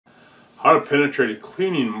How to penetrate a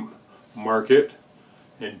cleaning market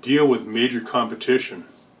and deal with major competition.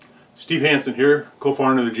 Steve Hansen here,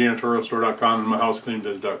 co-founder of the janitorialstore.com and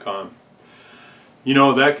myhousecleanbiz.com. You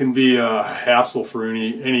know, that can be a hassle for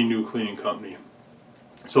any new cleaning company.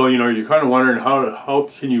 So, you know, you're kind of wondering how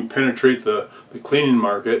can you penetrate the cleaning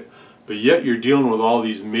market, but yet you're dealing with all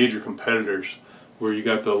these major competitors where you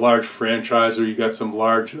got the large franchise or you got some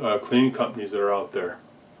large cleaning companies that are out there.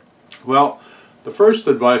 Well, the first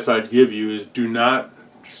advice I'd give you is do not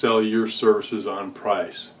sell your services on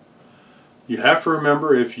price. You have to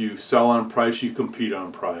remember, if you sell on price, you compete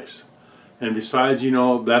on price. And besides, you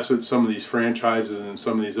know, that's what some of these franchises and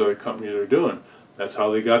some of these other companies are doing. That's how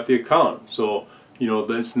they got the account. So, you know,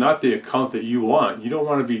 that's not the account that you want. You don't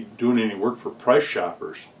want to be doing any work for price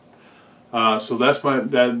shoppers. So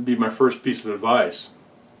that'd be my first piece of advice.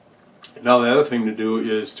 Now the other thing to do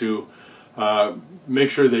is to make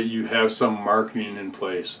sure that you have some marketing in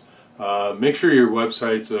place. Make sure your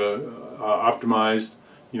website's optimized,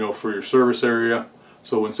 you know, for your service area.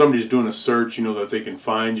 So when somebody's doing a search, you know, that they can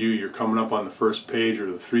find you. You're coming up on the first page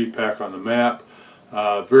or the 3-pack on the map.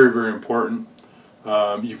 Very, very important.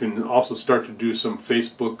 You can also start to do some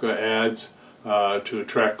Facebook ads to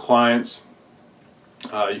attract clients.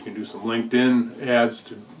 You can do some LinkedIn ads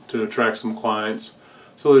to attract some clients.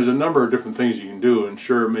 So there's a number of different things you can do, and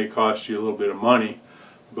sure, it may cost you a little bit of money,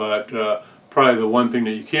 but probably the one thing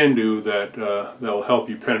that you can do that will help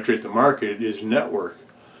you penetrate the market is network.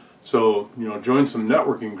 So, you know, join some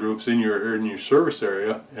networking groups in your service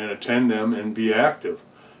area and attend them and be active.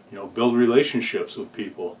 You know, build relationships with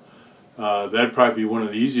people. That'd probably be one of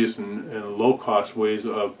the easiest and low-cost ways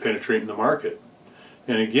of penetrating the market.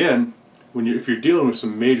 And again, if you're dealing with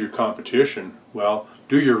some major competition, well,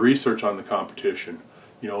 do your research on the competition.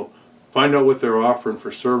 You know, find out what they're offering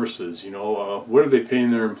for services. You know, what are they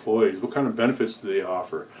paying their employees? What kind of benefits do they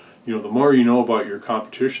offer? You know, the more you know about your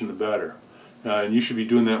competition, the better. And you should be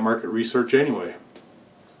doing that market research anyway.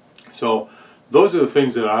 So those are the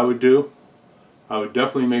things that I would do. I would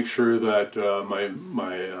definitely make sure that my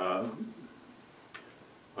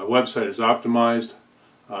website is optimized.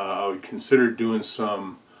 I would consider doing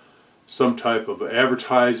some type of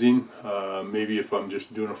advertising, maybe if I'm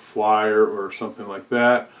just doing a flyer or something like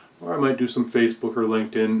that, or I might do some Facebook or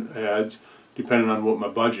LinkedIn ads, depending on what my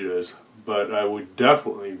budget is. But I would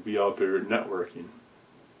definitely be out there networking.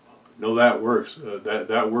 No, that works.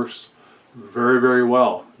 That works very, very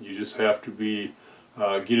well. You just have to be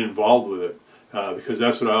get involved with it, because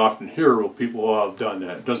that's what I often hear. Well, people, oh, I've done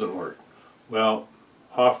that. It doesn't work. Well,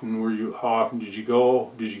 how often did you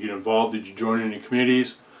go? Did you get involved? Did you join any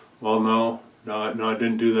committees? Well, no, I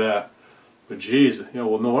didn't do that. But geez, you know,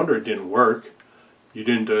 well, no wonder it didn't work. You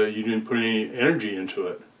didn't put any energy into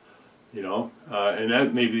it, you know, and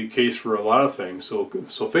that may be the case for a lot of things. So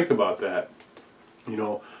think about that. You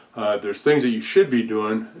know, there's things that you should be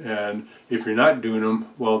doing, and if you're not doing them,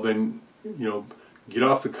 well, then, you know, get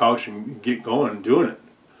off the couch and get going and doing it.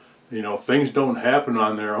 You know, things don't happen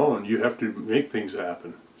on their own. You have to make things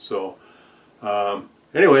happen. So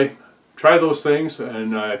anyway, try those things,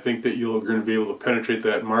 and I think that you're going to be able to penetrate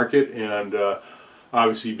that market and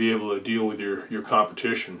obviously be able to deal with your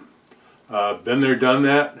competition. Been there, done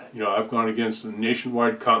that. You know, I've gone against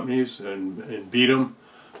nationwide companies and beat them.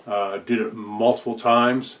 Did it multiple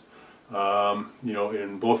times. You know,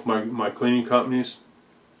 in both my cleaning companies.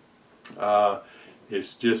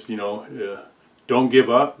 It's just, you know, don't give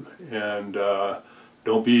up, and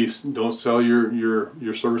don't sell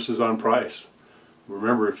your services on price.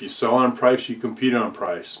 Remember, if you sell on price, you compete on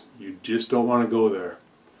price. You just don't want to go there.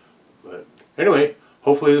 But anyway,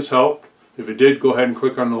 hopefully this helped. If it did, go ahead and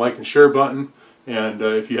click on the like and share button. And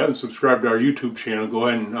if you haven't subscribed to our YouTube channel, go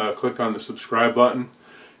ahead and click on the subscribe button.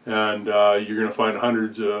 And you're going to find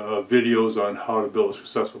hundreds of videos on how to build a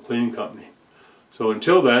successful cleaning company. So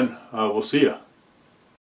until then, we'll see you.